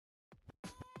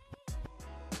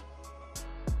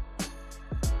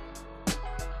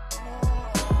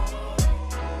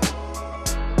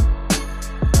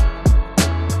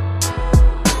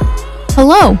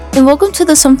Hello, and welcome to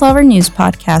the Sunflower News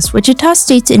Podcast, Wichita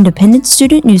State's independent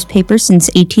student newspaper since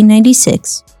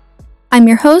 1896. I'm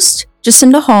your host,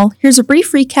 Jacinda Hall. Here's a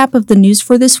brief recap of the news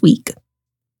for this week.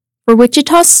 For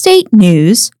Wichita State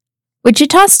news,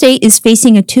 Wichita State is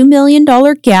facing a $2 million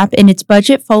gap in its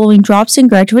budget following drops in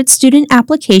graduate student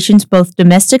applications both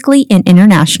domestically and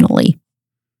internationally.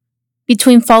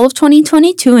 Between fall of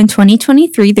 2022 and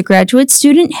 2023, the graduate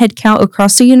student headcount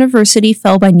across the university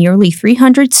fell by nearly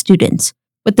 300 students,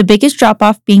 with the biggest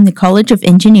drop-off being the College of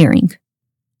Engineering.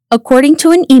 According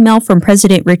to an email from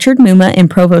President Richard Muma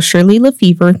and Provost Shirley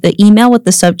Lefevre, the email with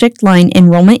the subject line,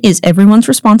 "Enrollment is everyone's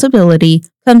responsibility,"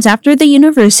 comes after the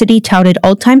university touted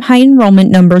all-time high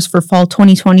enrollment numbers for fall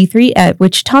 2023 at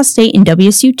Wichita State and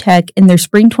WSU Tech in their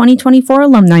spring 2024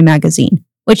 alumni magazine,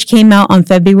 which came out on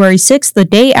February 6th, the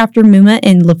day after Muma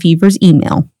and Lefevre's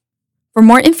email. For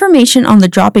more information on the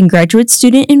drop in graduate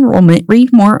student enrollment,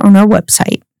 read more on our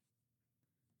website.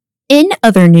 In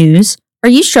other news, are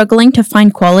you struggling to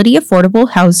find quality,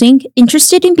 affordable housing,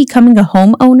 interested in becoming a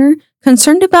homeowner,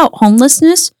 concerned about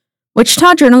homelessness?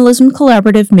 Wichita Journalism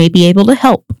Collaborative may be able to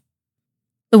help.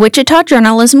 The Wichita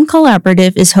Journalism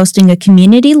Collaborative is hosting a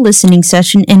community listening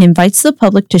session and invites the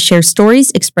public to share stories,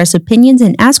 express opinions,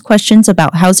 and ask questions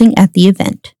about housing at the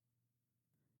event.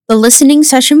 The listening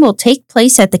session will take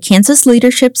place at the Kansas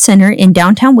Leadership Center in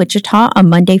downtown Wichita on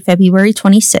Monday, February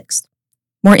 26th.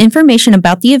 More information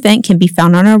about the event can be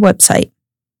found on our website.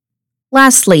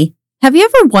 Lastly, have you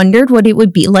ever wondered what it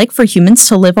would be like for humans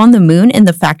to live on the moon and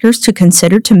the factors to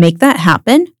consider to make that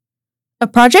happen? A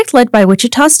project led by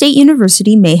Wichita State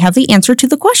University may have the answer to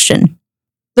the question.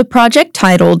 The project,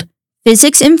 titled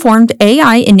Physics-Informed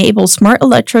AI Enables Smart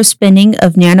Electrospinning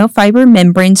of Nanofiber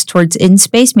Membranes Towards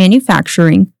In-Space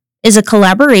Manufacturing, is a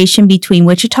collaboration between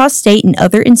Wichita State and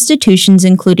other institutions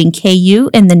including KU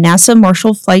and the NASA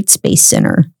Marshall Flight Space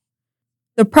Center.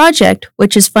 The project,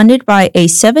 which is funded by a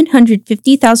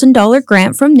 $750,000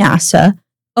 grant from NASA,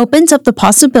 opens up the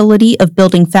possibility of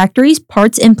building factories,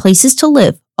 parts, and places to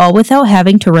live, all without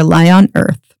having to rely on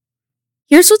Earth.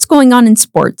 Here's what's going on in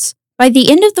sports. By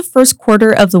the end of the first quarter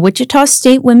of the Wichita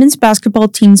State women's basketball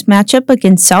team's matchup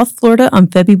against South Florida on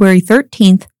February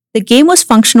 13th, the game was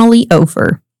functionally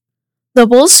over. The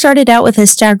Bulls started out with a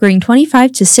staggering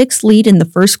 25-6 lead in the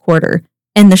first quarter,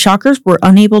 and the Shockers were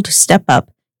unable to step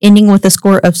up, ending with a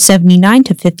score of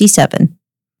 79-57.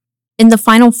 In the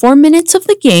final 4 minutes of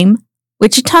the game,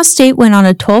 Wichita State went on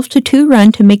a 12-2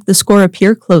 run to make the score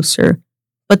appear closer,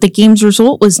 but the game's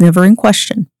result was never in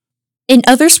question. In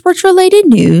other sports-related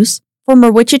news,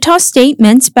 former Wichita State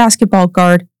men's basketball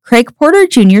guard Craig Porter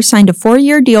Jr. signed a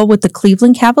 4-year deal with the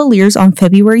Cleveland Cavaliers on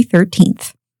February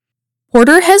 13th.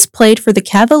 Porter has played for the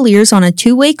Cavaliers on a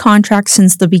 2-way contract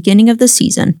since the beginning of the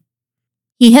season.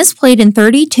 He has played in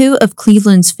 32 of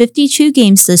Cleveland's 52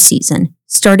 games this season,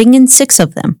 starting in 6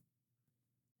 of them.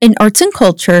 In arts and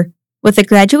culture, with a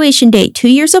graduation date 2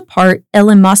 years apart,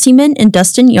 Ellen Mossyman and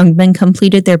Dustin Youngman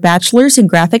completed their bachelor's in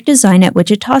graphic design at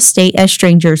Wichita State as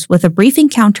strangers, with a brief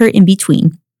encounter in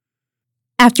between.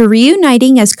 After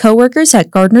reuniting as co-workers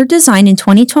at Gardner Design in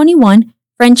 2021,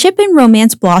 friendship and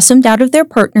romance blossomed out of their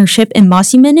partnership, and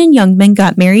Mossyman and Youngman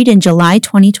got married in July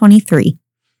 2023.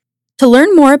 To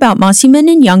learn more about Mossyman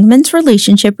and Youngman's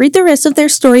relationship, read the rest of their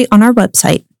story on our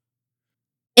website.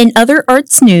 In other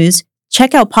arts news,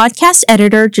 check out podcast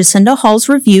editor Jacinda Hall's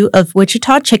review of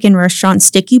Wichita chicken restaurant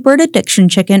Sticky Bird Addiction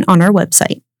Chicken on our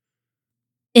website.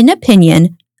 In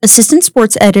opinion, assistant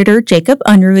sports editor Jacob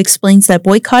Unruh explains that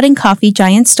boycotting coffee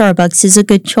giant Starbucks is a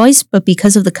good choice, but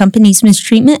because of the company's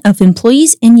mistreatment of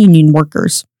employees and union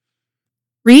workers.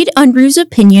 Read Unruh's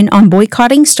opinion on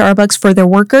boycotting Starbucks for their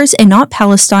workers and not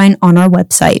Palestine on our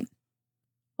website.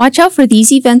 Watch out for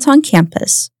these events on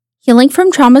campus. Healing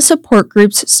from Trauma Support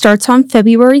Groups starts on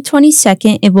February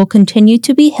 22nd and will continue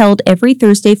to be held every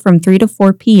Thursday from 3 to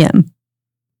 4 p.m.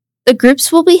 The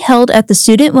groups will be held at the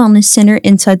Student Wellness Center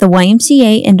inside the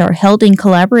YMCA and are held in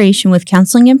collaboration with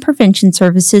Counseling and Prevention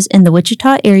Services and the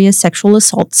Wichita Area Sexual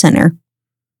Assault Center.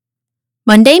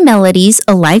 Monday Melodies,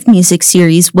 a live music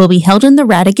series, will be held in the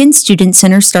Radigan Student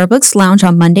Center Starbucks Lounge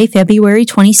on Monday, February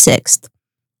 26th.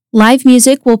 Live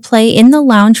music will play in the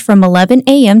lounge from 11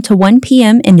 a.m. to 1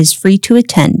 p.m. and is free to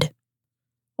attend.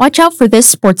 Watch out for this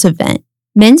sports event.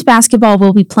 Men's basketball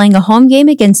will be playing a home game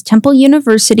against Temple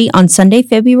University on Sunday,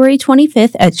 February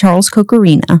 25th at Charles Koch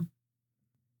Arena.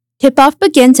 Tip-off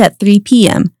begins at 3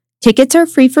 p.m. Tickets are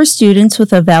free for students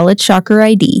with a valid Shocker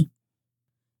ID.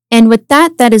 And with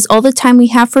that, that is all the time we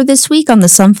have for this week on the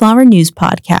Sunflower News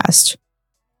Podcast.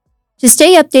 To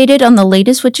stay updated on the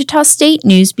latest Wichita State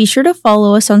news, be sure to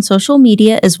follow us on social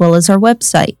media as well as our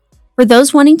website. For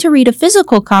those wanting to read a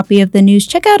physical copy of the news,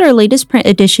 check out our latest print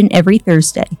edition every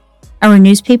Thursday. Our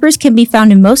newspapers can be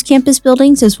found in most campus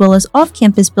buildings as well as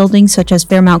off-campus buildings such as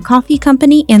Fairmount Coffee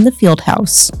Company and the Field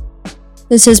House.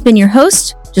 This has been your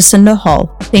host, Jacinda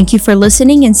Hall. Thank you for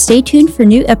listening and stay tuned for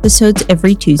new episodes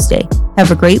every Tuesday.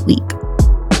 Have a great week.